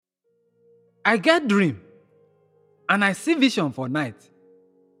I get dream, and I see vision for night.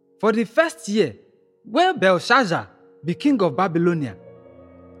 For the first year, where Belshazzar be king of Babylonia,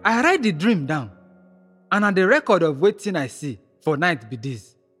 I write the dream down, and at the record of wetin I see for night be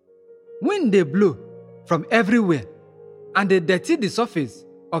this. Wind dey blow from everywhere, and dey dirty the surface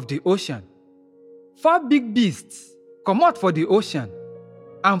of the ocean. 4 big beasts comot for the ocean,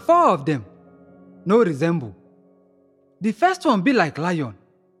 and 4 of them no resemble. The first one be like lion,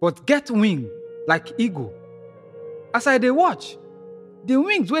 but get wing like eagle. As I dey watch, the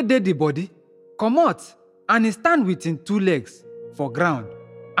wings wey dey the body comot, and e stand with him 2 legs for ground,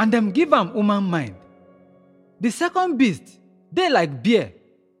 and dem give am human mind. The second beast dey like bear,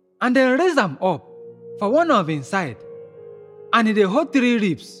 and dem raise am up for one of him side, and e dey hold 3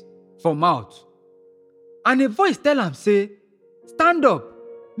 ribs for mouth. And a voice tell am say, "Stand up,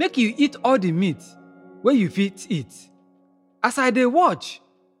 make you eat all the meat wey you fit eat." As I dey watch,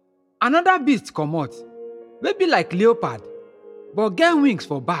 another beast comot, wey be like leopard, but get wings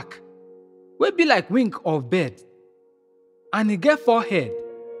for back, wey be like wing of bird, and e get 4 head,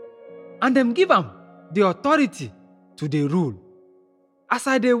 and dem give am the authority to dey rule. As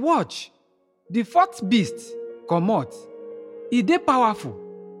I dey watch, the 4th beast comot. E dey powerful,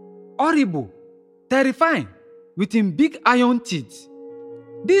 horrible, terrifying, with him big iron teeth.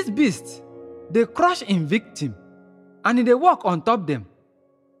 This beast dey crush him victim, and e dey walk on top dem.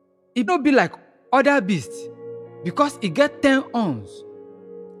 E no be like other beasts, because e get 10 horns.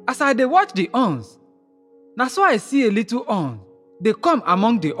 As I dey watch the horns, na so I see a little horn dey come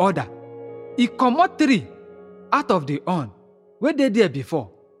among the other. E comot 3 out of the horn wey dey there before.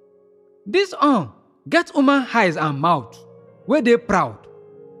 This horn get human eyes and mouth wey dey proud.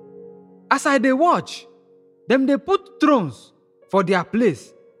 As I dey watch, dem dey put thrones for their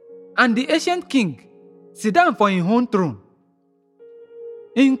place, and the ancient king sit down for him own throne.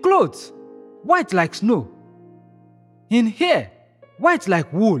 Him clothes white like snow, him hair white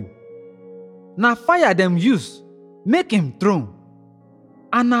like wool. Na fire dem use make him throne,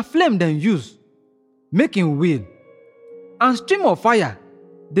 and na flame dem use make him wheel. And stream of fire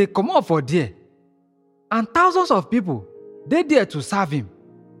dey comot for there, and thousands of people dey there to serve him,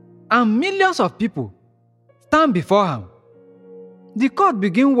 and millions of people stand before am. The court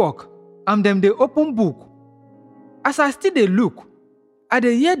begin work, and dem dey open book. As I still dey look, I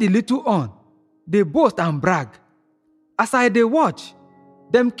dey hear the little horn dey boast and brag. As I dey watch,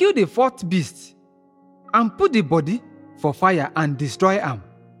 dem kill the 4th beast, and put the body for fire and destroy am.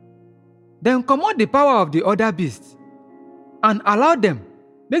 Dem comot the power of the other beasts, and allow dem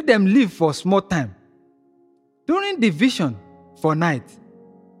make dem live for small time. During the vision for night,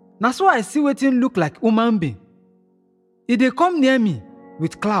 na so I see wetin look like human being. E dey come near me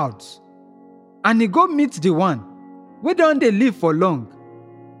with clouds, and e go meet the one wey don dey live for long,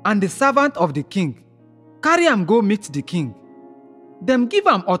 and the servant of the king carry am go meet the king. Dem give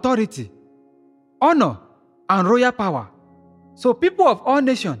am authority, honor, and royal power, so people of all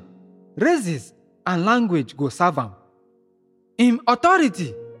nations, races, and language go serve am. Him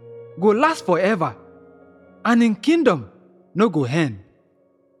authority go last forever, and him kingdom no go end.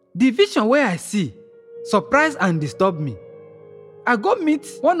 The vision wey I see surprise and disturb me. I go meet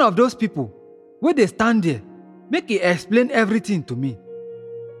one of those people wey dey stand there, make e explain everything to me.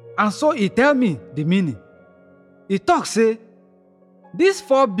 And so e tell me the meaning. E talk say, these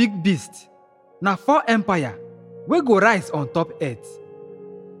 4 big beasts na 4 empire wey go rise on top earth.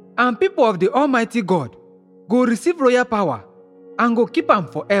 And people of the Almighty God go receive royal power and go keep am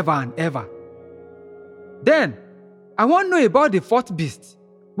forever and ever. Then, I wan know about the 4th beast,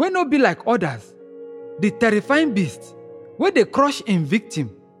 wey no be like others, the terrifying beast wey dey crush him victim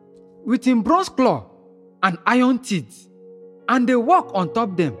with him bronze claw and iron teeth, and dey walk on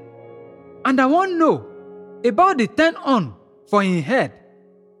top dem. And I wan know about the 10 horn for him head,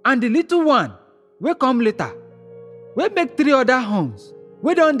 and the little one wey come later, wey make 3 other horns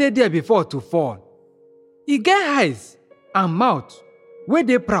wey don dey there before to fall. E get eyes and mouth wey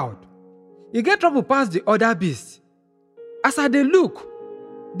dey proud. E get trouble pass the other beasts. As I dey look,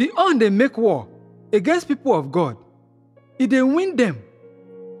 the horn dey make war against people of God. E dey win them.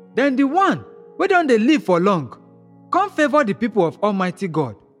 Then the one wey don dey live for long come favor the people of Almighty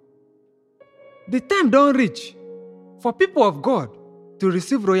God. The time don reach for people of God to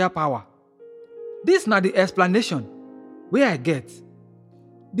receive royal power. This na the explanation wey I get.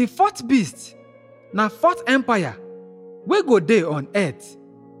 The 4th beast na 4th empire wey go dey on earth,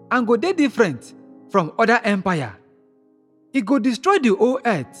 and go dey different from other empire. E go destroy the whole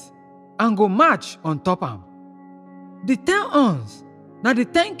earth, and go march on top am. The 10 horns na the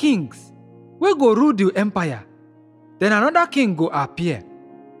 10 kings wey go rule the empire. Then another king go appear.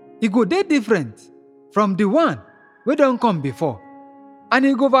 e go dey different from the one wey don come before, and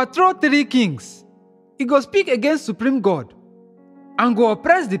e go overthrow 3 kings. E go speak against supreme God and go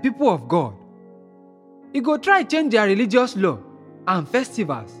oppress the people of God. E go try change their religious law and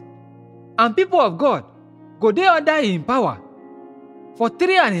festivals, and people of God go dey under in power for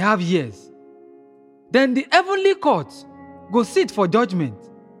 3.5 years. Then the heavenly court go sit for judgment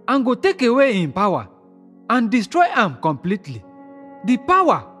and go take away in power and destroy am completely. The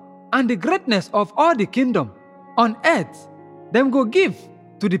power and the greatness of all the kingdom on earth, them go give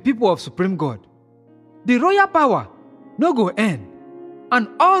to the people of supreme God. The royal power no go end, and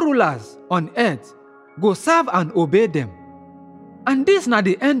all rulers on earth go serve and obey them. And this na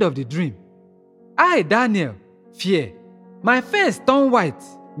the end of the dream. I, Daniel, fear. My face turn white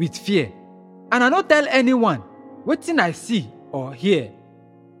with fear, and I no tell anyone wetin I see or hear.